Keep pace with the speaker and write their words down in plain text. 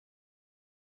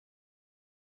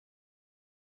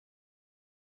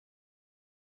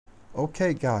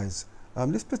Okay guys,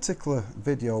 this particular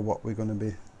video what we're going to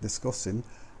be discussing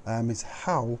is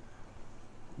how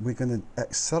we're going to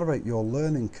accelerate your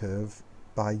learning curve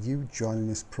by you joining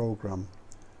this program.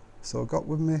 So I've got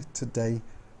with me today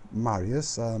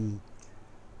Marius.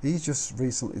 He's just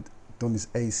recently done his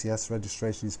ACS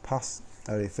registration, he's passed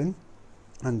everything,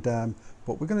 and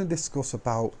but we're going to discuss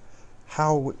about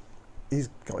how he's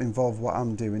got involved with what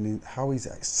I'm doing and how he's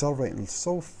accelerating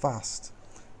so fast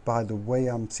by the way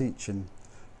I'm teaching,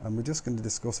 and we're just going to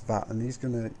discuss that, and he's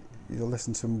going to, you'll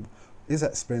listen to him, his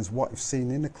experience, what he's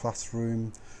seen in the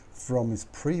classroom from his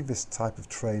previous type of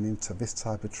training to this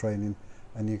type of training,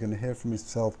 and you're going to hear from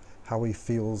himself how he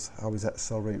feels, how he's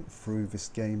accelerating through this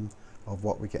game of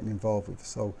what we're getting involved with.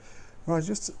 So right,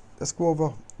 just let's go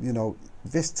over, you know,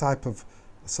 this type of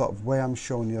sort of way I'm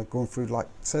showing you, going through, like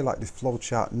say like this flow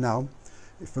chart now.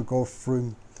 If we go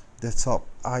through the top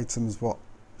items,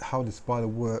 how the spider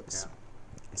works.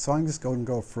 Yeah. So I'm just going to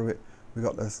go through it. We've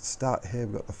got the start here,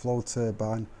 we've got the flow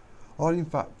turbine. Or in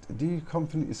fact, do you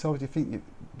confident yourself, do you think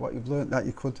what you've learned that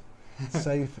you could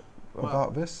say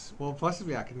about this? Well,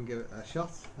 possibly I can give it a shot.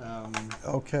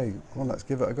 Okay, well let's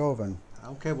give it a go then.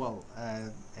 Okay, well,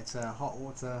 it's a hot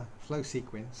water flow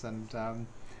sequence, and well,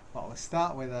 we'll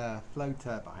start with a flow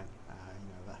turbine.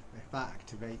 If that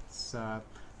activates,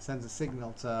 sends a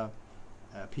signal to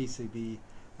PCB.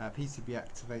 PCB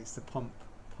activates the pump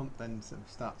then sort of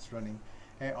starts running.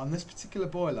 On this particular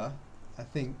boiler, I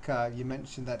think you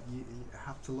mentioned that you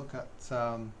have to look at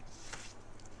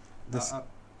this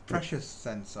pressure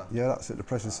sensor. Yeah, that's it, the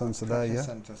pressure sensor there, yeah.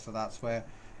 Sensor, so that's where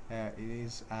it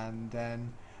is, and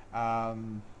then hot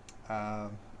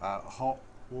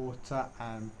water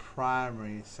and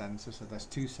primary sensor, so there's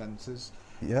two sensors.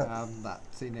 Yeah. That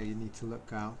you need to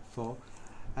look out for.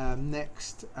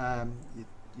 Next,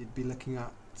 you'd be looking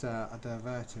at a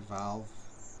diverter valve,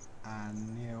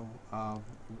 and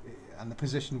and the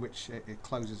position which it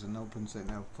closes and opens,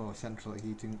 for central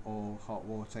heating or hot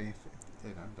water. If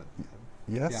yes,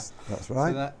 yeah. That's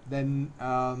right. So then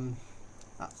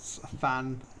that's a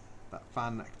fan. That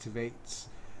fan activates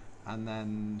and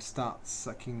then starts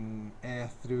sucking air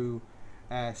through,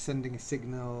 sending a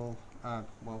signal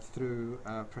through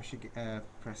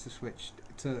pressure switch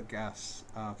to the gas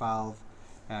valve.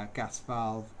 Gas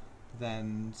valve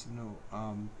then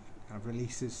kind of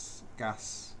releases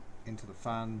gas into the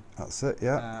fan. That's it,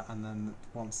 yeah. And then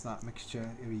once that mixture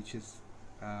reaches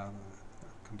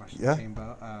combustion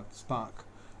chamber, spark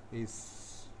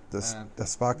is the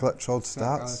spark electrode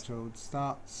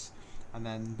starts. And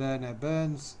then burner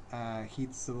burns,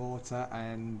 heats the water,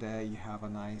 and you have a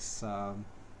nice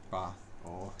bath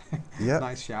or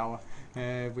nice shower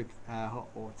with hot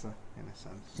water, in a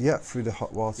sense. Yeah, through the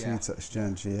hot water heat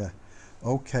exchanger, yeah.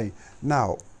 Okay,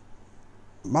 now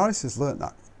Marius has learnt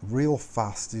that real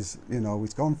fast. He's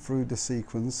gone through the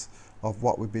sequence of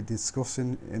what we've been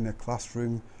discussing in the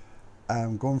classroom,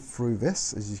 gone through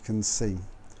this, as you can see.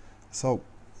 So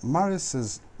Marius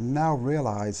has now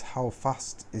realised how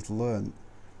fast he's learnt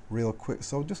real quick.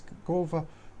 So just go over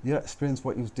your experience,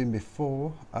 what he was doing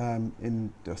before,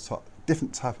 in the sort of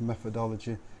different type of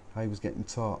methodology, how he was getting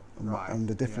taught, and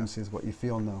the differences, what you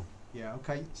feel now. Yeah,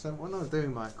 okay. So when I was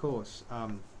doing my course,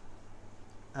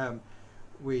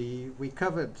 we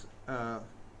covered a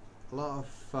lot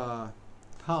of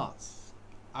parts,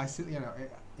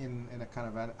 in a kind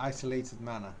of an isolated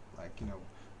manner, like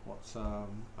what's a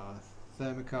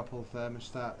thermocouple,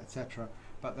 thermostat, etc.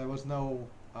 But there was no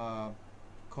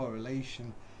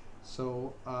correlation.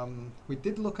 So we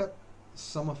did look at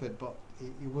some of it, but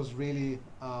it was really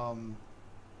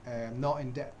not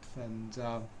in depth, and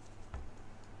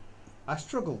I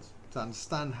struggled to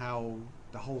understand how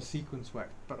the whole sequence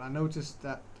worked. But I noticed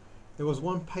that there was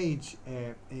one page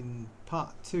in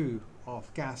part 2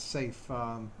 of gas safe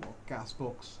or gas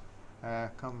books. I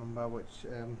can't remember which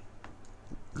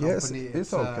company.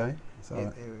 It's okay.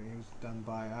 It was done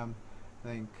by I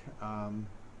think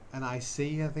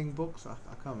NIC, I think books. I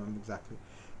can't remember exactly.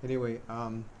 Anyway,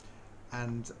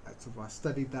 and so I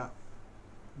studied that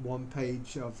one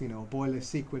page of boiler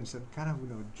sequence and kind of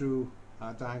drew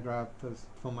a diagram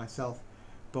for myself,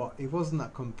 but it wasn't a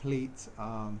complete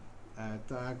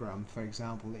diagram. For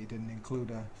example, it didn't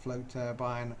include a flow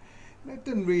turbine. It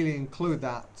didn't really include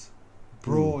that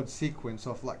broad sequence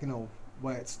of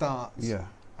where it starts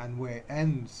and where it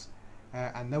ends,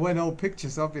 and there were no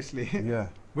pictures, obviously.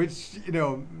 Which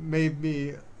made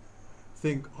me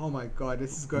think, oh my god,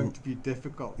 this is going to be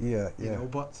difficult.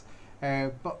 But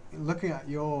looking at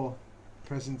your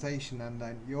presentation and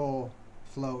then your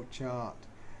flow chart,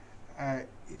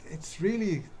 it's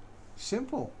really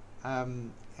simple,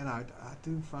 and I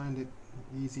do find it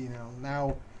easy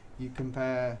now. you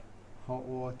compare hot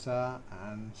water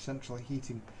and central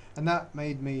heating, and that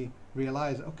made me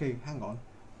realize, okay, hang on.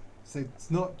 So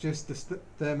it's not just the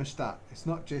thermostat. It's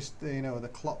not just the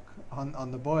clock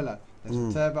on the boiler. There's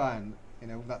a turbine,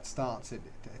 that starts it,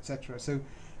 etc. So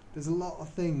there's a lot of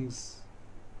things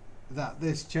that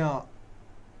this chart,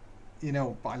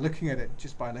 by looking at it,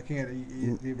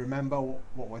 you remember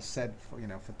what was said for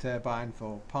for turbine,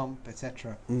 for pump,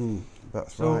 etc.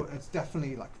 That's so right. it's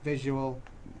definitely like visual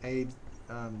aid.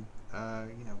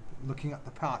 Looking at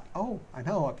the part. Oh, I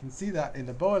know, I can see that in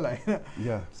the boiler.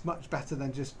 Yeah. It's much better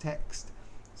than just text.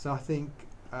 So I think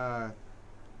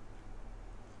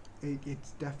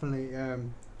it's definitely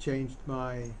changed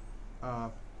my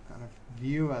kind of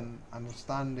view and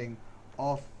understanding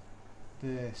of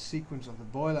the sequence of the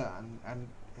boiler, and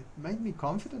it made me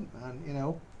confident, and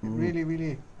it really,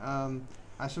 really.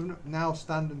 I sort of now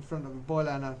stand in front of a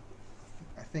boiler, and I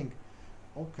think,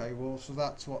 okay, well, so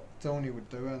that's what Tony would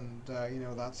do, and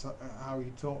that's how he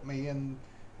taught me, and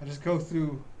I just go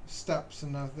through steps,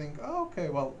 and I think, oh, okay,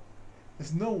 well,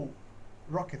 there's no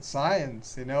rocket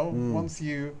science, once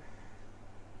you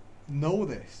know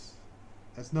this,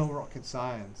 there's no rocket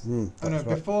science.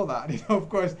 Before that, of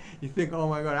course, you think, oh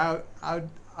my God, how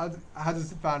does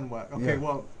the fan work? Okay,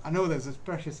 well, I know there's this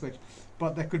pressure switch,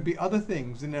 but there could be other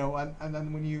things, and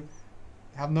then when you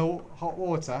have no hot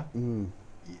water,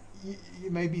 you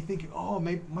may be thinking, oh,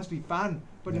 maybe it must be fan,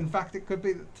 but in fact it could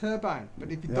be the turbine. But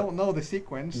if you don't know the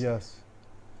sequence,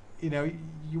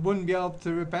 you wouldn't be able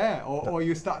to repair, or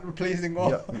you start replacing all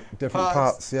different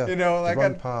parts.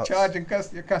 Like charging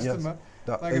your customer,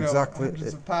 exactly,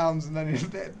 hundreds of pounds, and then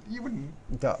you wouldn't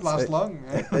last long.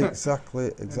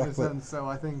 Exactly. So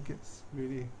I think it's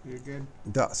really, really good.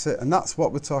 That's it, and that's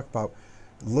what we're talking about: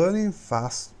 learning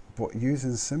fast, but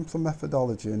using simpler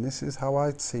methodology. And this is how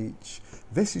I teach.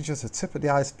 This is just a tip of the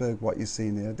iceberg, what you're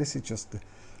seeing here. This is just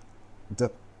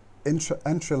the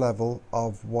entry level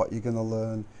of what you're going to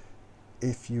learn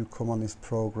if you come on this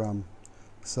program.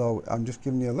 So I'm just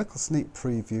giving you a little sneak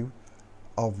preview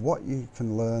of what you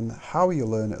can learn, how you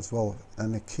learn it as well.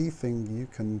 And the key thing, you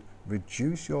can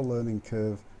reduce your learning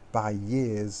curve by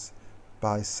years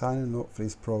by signing up for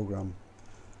this program.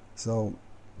 So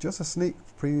just a sneak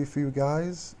preview for you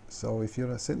guys. So if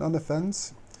you're sitting on the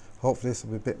fence, hopefully this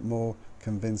will be a bit more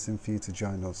convincing for you to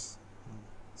join us.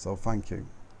 So thank you.